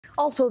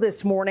Also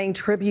this morning,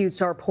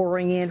 tributes are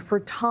pouring in for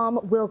Tom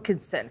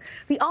Wilkinson,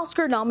 the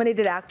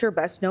Oscar-nominated actor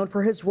best known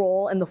for his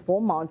role in the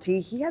film Monty.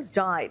 He has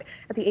died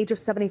at the age of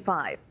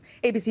 75.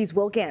 ABC's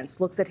Will Gantz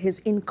looks at his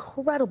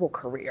incredible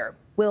career.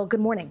 Will, good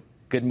morning.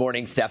 Good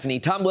morning, Stephanie.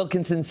 Tom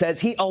Wilkinson says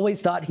he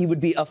always thought he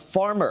would be a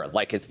farmer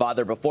like his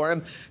father before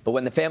him. But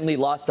when the family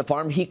lost the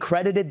farm, he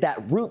credited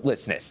that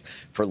rootlessness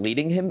for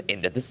leading him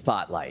into the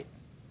spotlight.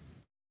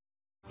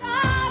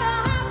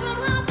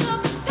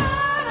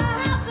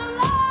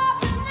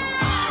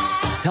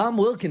 Tom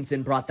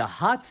Wilkinson brought the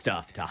hot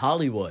stuff to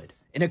Hollywood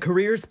in a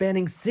career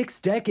spanning 6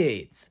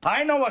 decades.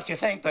 I know what you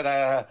think, that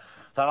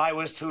I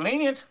was too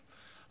lenient,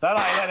 that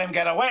I let him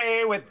get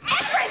away with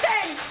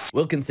everything.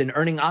 Wilkinson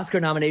earning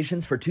Oscar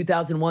nominations for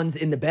 2001's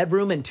In the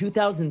Bedroom and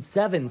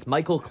 2007's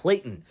Michael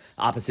Clayton,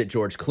 opposite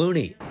George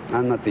Clooney.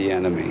 I'm not the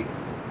enemy.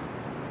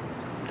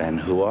 Then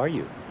who are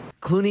you?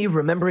 Clooney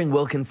remembering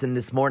Wilkinson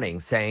this morning,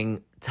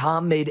 saying,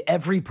 "Tom made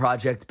every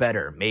project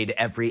better, made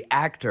every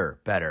actor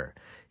better.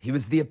 He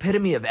was the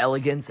epitome of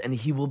elegance, and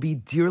he will be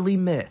dearly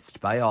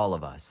missed by all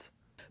of us."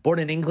 Born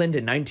in England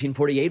in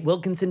 1948,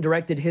 Wilkinson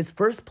directed his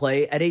first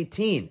play at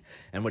 18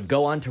 and would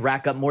go on to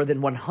rack up more than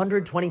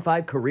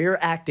 125 career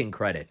acting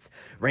credits,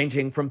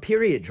 ranging from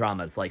period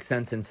dramas like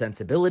Sense and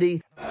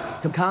Sensibility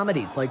to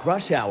comedies like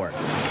Rush Hour,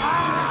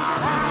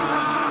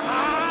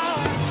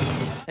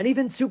 and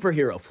even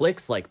superhero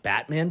flicks like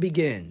Batman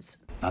Begins.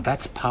 Now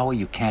that's power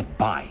you can't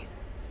buy.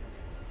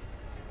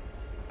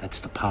 That's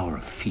the power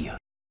of fear.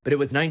 But it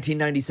was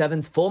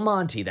 1997's Full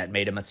Monty that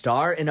made him a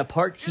star in a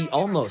part he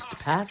almost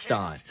passed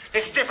on.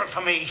 It's different for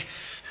me.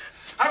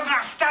 I've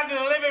got standing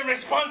and living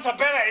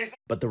responsibilities.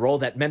 But the role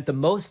that meant the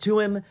most to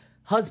him,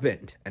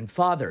 husband and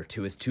father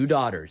to his 2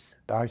 daughters.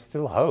 I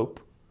still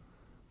hope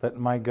that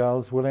my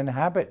girls will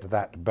inhabit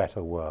that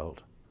better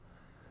world.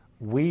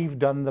 We've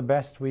done the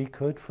best we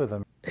could for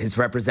them. His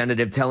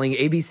representative telling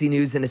ABC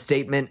News in a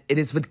statement, "It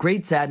is with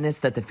great sadness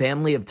that the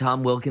family of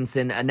Tom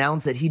Wilkinson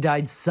announced that he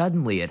died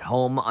suddenly at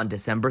home on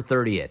December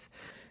 30th.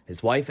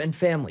 His wife and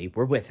family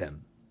were with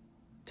him."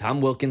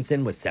 Tom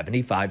Wilkinson was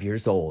 75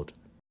 years old.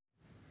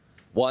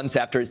 Once,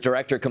 after his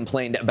director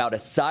complained about a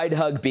side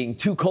hug being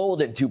too cold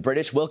and too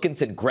British,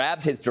 Wilkinson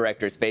grabbed his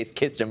director's face,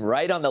 kissed him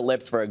right on the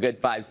lips for a good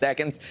 5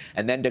 seconds,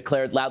 and then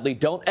declared loudly,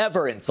 "Don't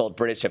ever insult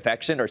British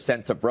affection or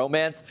sense of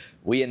romance.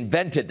 We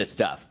invented the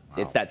stuff."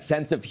 Wow. It's that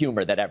sense of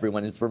humor that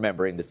everyone is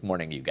remembering this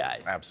morning, you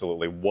guys.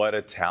 Absolutely. What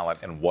a talent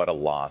and what a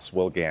loss.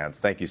 Will Gantz,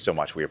 thank you so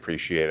much. We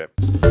appreciate it.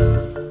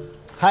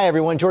 Hi,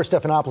 everyone. George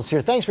Stephanopoulos here.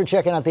 Thanks for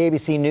checking out the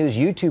ABC News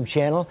YouTube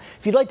channel.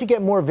 If you'd like to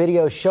get more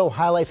videos, show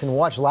highlights, and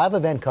watch live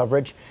event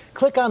coverage,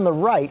 click on the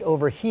right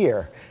over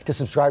here to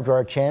subscribe to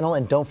our channel.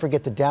 And don't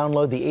forget to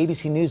download the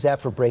ABC News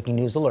app for breaking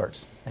news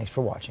alerts. Thanks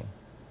for watching.